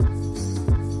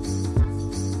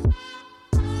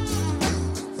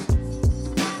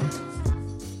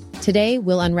Today,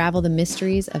 we'll unravel the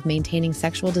mysteries of maintaining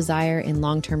sexual desire in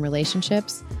long-term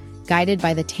relationships, guided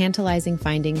by the tantalizing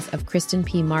findings of Kristen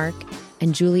P. Mark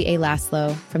and Julie A.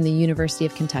 Laszlo from the University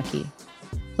of Kentucky.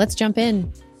 Let's jump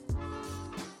in.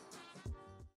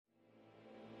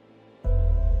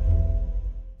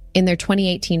 In their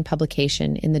 2018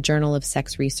 publication in the Journal of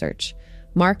Sex Research,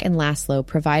 Mark and Laszlo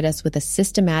provide us with a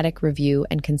systematic review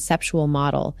and conceptual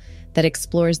model that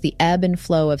explores the ebb and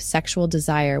flow of sexual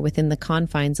desire within the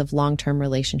confines of long-term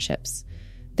relationships.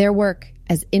 Their work,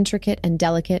 as intricate and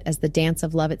delicate as the dance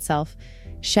of love itself,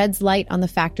 sheds light on the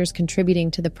factors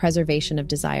contributing to the preservation of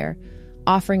desire,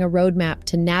 offering a roadmap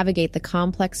to navigate the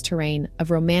complex terrain of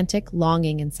romantic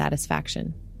longing and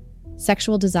satisfaction.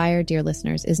 Sexual desire, dear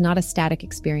listeners, is not a static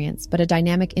experience, but a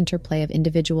dynamic interplay of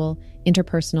individual,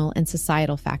 interpersonal, and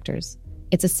societal factors.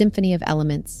 It's a symphony of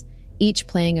elements, each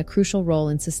playing a crucial role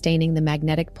in sustaining the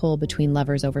magnetic pull between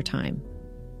lovers over time.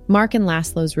 Mark and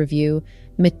Laszlo's review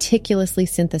meticulously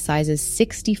synthesizes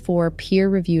 64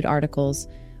 peer-reviewed articles,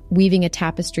 weaving a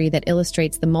tapestry that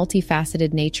illustrates the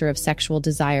multifaceted nature of sexual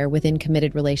desire within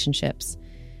committed relationships.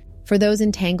 For those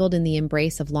entangled in the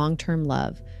embrace of long-term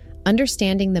love,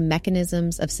 understanding the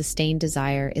mechanisms of sustained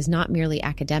desire is not merely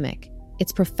academic,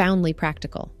 it's profoundly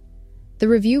practical. The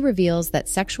review reveals that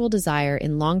sexual desire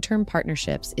in long-term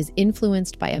partnerships is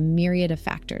influenced by a myriad of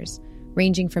factors,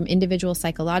 ranging from individual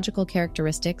psychological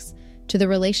characteristics to the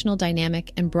relational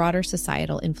dynamic and broader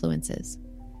societal influences.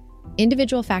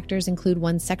 Individual factors include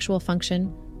one's sexual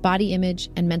function, body image,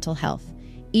 and mental health,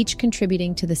 each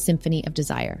contributing to the symphony of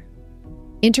desire.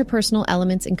 Interpersonal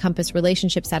elements encompass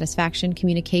relationship satisfaction,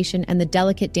 communication, and the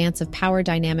delicate dance of power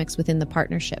dynamics within the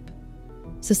partnership.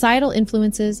 Societal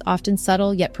influences, often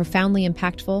subtle yet profoundly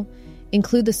impactful,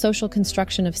 include the social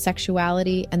construction of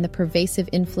sexuality and the pervasive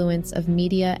influence of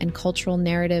media and cultural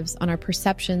narratives on our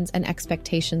perceptions and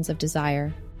expectations of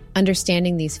desire.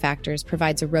 Understanding these factors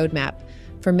provides a roadmap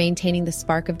for maintaining the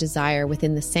spark of desire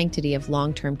within the sanctity of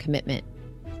long-term commitment.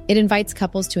 It invites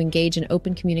couples to engage in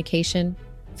open communication,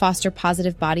 foster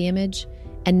positive body image,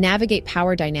 and navigate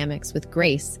power dynamics with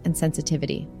grace and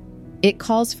sensitivity. It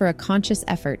calls for a conscious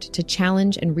effort to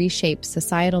challenge and reshape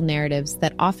societal narratives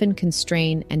that often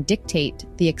constrain and dictate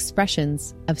the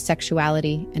expressions of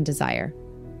sexuality and desire.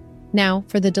 Now,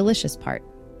 for the delicious part.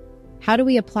 How do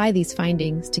we apply these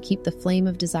findings to keep the flame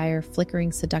of desire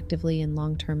flickering seductively in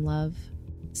long-term love?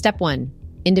 Step 1.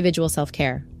 Individual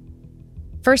self-care.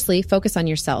 Firstly, focus on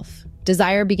yourself.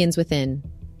 Desire begins within.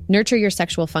 Nurture your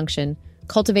sexual function,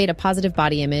 cultivate a positive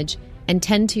body image, and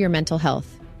tend to your mental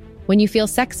health. When you feel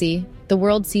sexy, the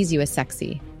world sees you as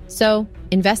sexy. So,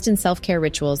 invest in self-care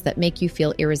rituals that make you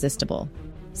feel irresistible.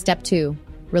 Step 2.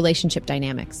 Relationship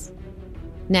dynamics.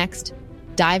 Next,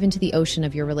 dive into the ocean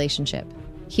of your relationship.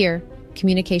 Here,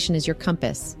 communication is your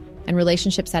compass, and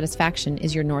relationship satisfaction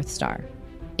is your North Star.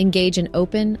 Engage in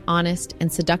open, honest,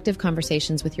 and seductive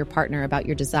conversations with your partner about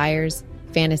your desires,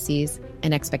 fantasies,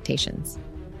 and expectations.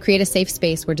 Create a safe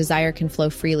space where desire can flow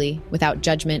freely without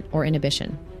judgment or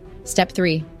inhibition. Step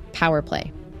 3. Power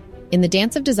play. In the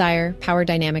dance of desire, power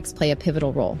dynamics play a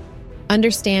pivotal role.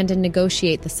 Understand and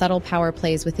negotiate the subtle power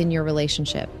plays within your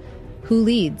relationship. Who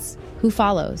leads? Who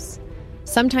follows?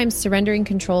 Sometimes surrendering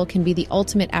control can be the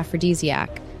ultimate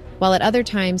aphrodisiac, while at other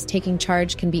times taking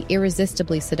charge can be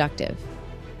irresistibly seductive.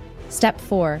 Step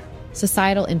 4.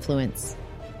 Societal influence.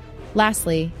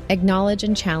 Lastly, acknowledge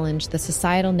and challenge the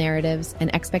societal narratives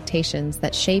and expectations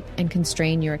that shape and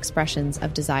constrain your expressions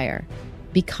of desire.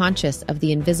 Be conscious of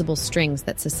the invisible strings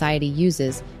that society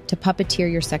uses to puppeteer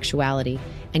your sexuality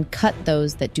and cut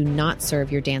those that do not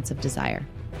serve your dance of desire.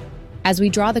 As we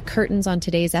draw the curtains on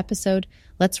today's episode,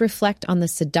 let's reflect on the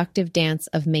seductive dance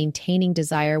of maintaining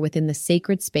desire within the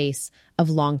sacred space of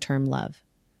long-term love.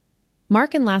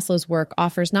 Mark and Laszlo's work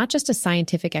offers not just a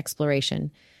scientific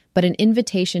exploration, but an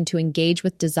invitation to engage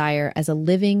with desire as a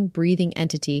living, breathing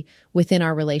entity within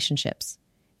our relationships.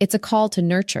 It's a call to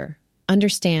nurture,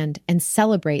 understand, and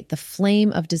celebrate the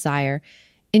flame of desire,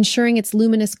 ensuring its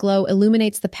luminous glow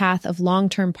illuminates the path of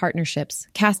long-term partnerships,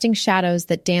 casting shadows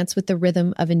that dance with the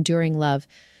rhythm of enduring love.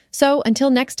 So, until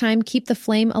next time, keep the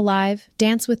flame alive,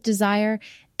 dance with desire,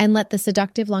 and let the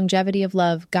seductive longevity of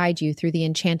love guide you through the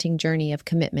enchanting journey of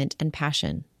commitment and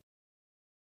passion.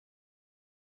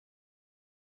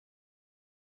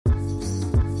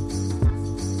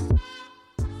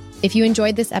 If you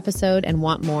enjoyed this episode and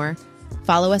want more,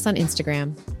 follow us on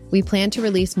Instagram. We plan to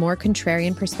release more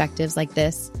contrarian perspectives like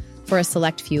this for a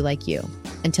select few like you.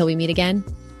 Until we meet again,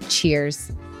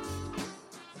 cheers.